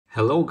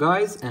Hello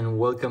guys, and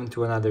welcome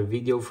to another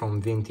video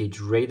from Vintage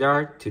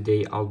Radar.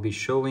 Today I'll be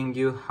showing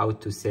you how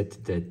to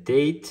set the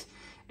date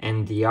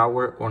and the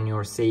hour on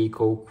your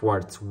Seiko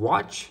Quartz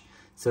watch.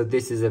 So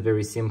this is a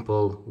very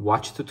simple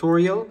watch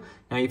tutorial.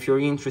 Now if you're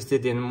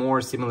interested in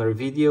more similar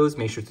videos,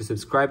 make sure to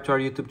subscribe to our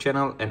YouTube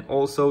channel and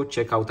also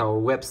check out our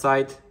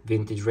website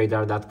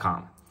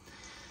vintageradar.com.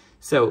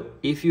 So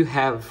if you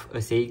have a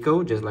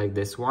Seiko just like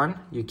this one,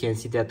 you can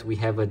see that we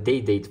have a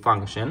date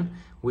function,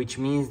 which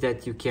means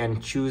that you can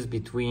choose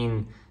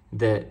between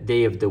the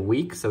day of the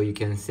week. So you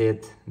can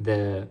set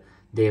the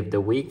day of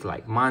the week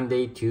like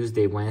Monday,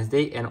 Tuesday,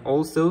 Wednesday, and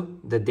also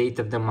the date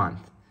of the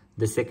month,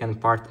 the second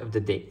part of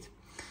the date.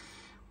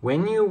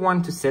 When you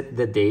want to set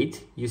the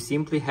date, you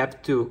simply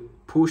have to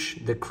push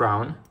the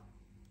crown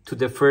to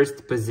the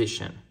first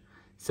position.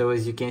 So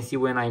as you can see,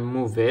 when I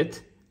move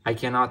it, I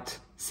cannot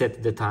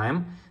set the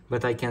time,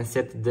 but I can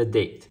set the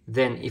date.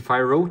 Then if I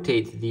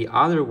rotate the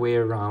other way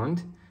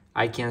around,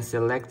 I can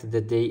select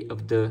the day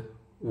of the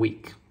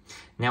week.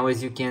 Now,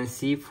 as you can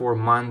see, for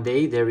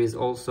Monday, there is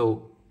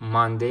also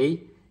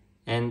Monday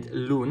and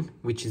lun,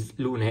 which is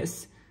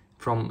lunes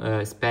from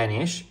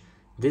Spanish.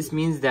 This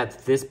means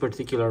that this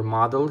particular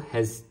model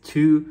has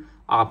two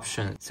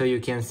options. So you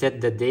can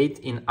set the date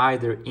in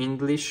either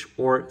English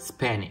or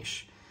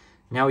Spanish.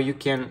 Now you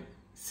can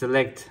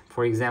select,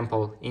 for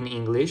example, in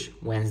English,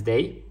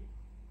 Wednesday.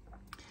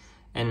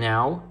 And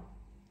now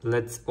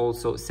let's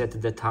also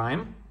set the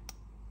time.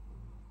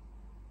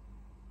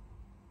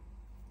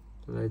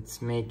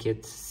 Let's make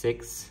it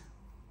 6.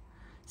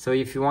 So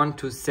if you want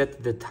to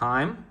set the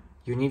time,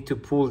 you need to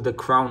pull the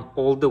crown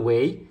all the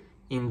way,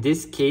 in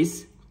this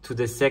case, to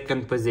the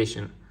second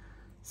position.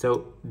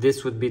 So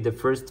this would be the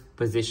first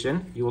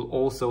position. You will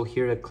also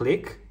hear a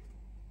click.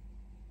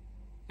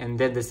 And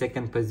then the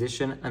second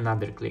position,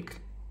 another click.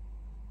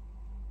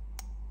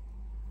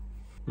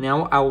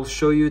 Now I will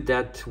show you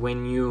that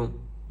when you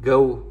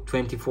go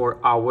 24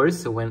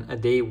 hours, so when a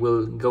day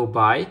will go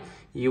by,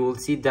 you will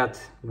see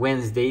that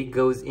Wednesday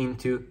goes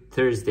into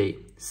Thursday.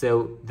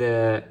 So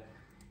the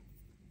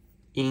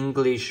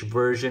English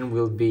version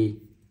will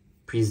be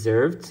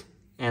preserved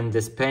and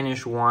the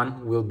Spanish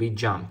one will be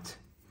jumped.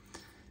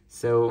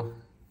 So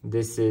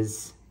this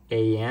is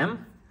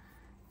AM,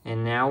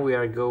 and now we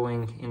are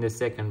going in the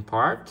second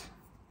part.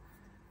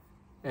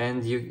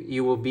 And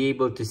you will be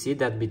able to see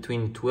that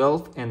between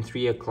 12 and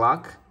 3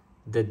 o'clock,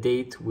 the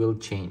date will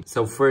change.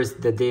 So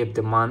first the day of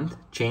the month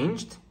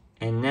changed,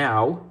 and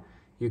now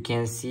you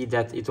can see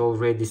that it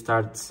already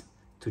starts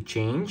to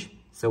change.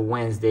 So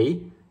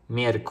Wednesday,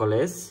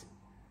 miércoles,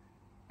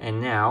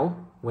 and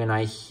now when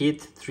I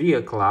hit 3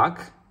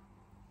 o'clock,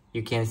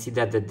 you can see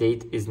that the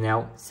date is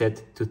now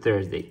set to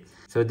Thursday.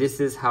 So this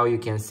is how you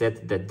can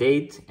set the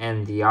date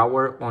and the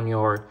hour on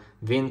your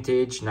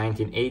vintage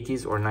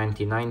 1980s or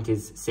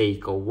 1990s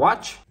Seiko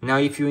watch. Now,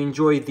 if you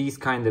enjoy these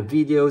kind of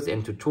videos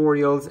and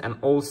tutorials and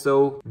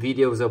also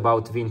videos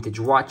about vintage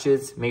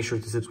watches, make sure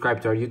to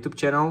subscribe to our YouTube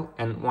channel.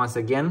 And once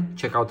again,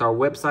 check out our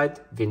website,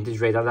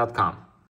 vintageradar.com.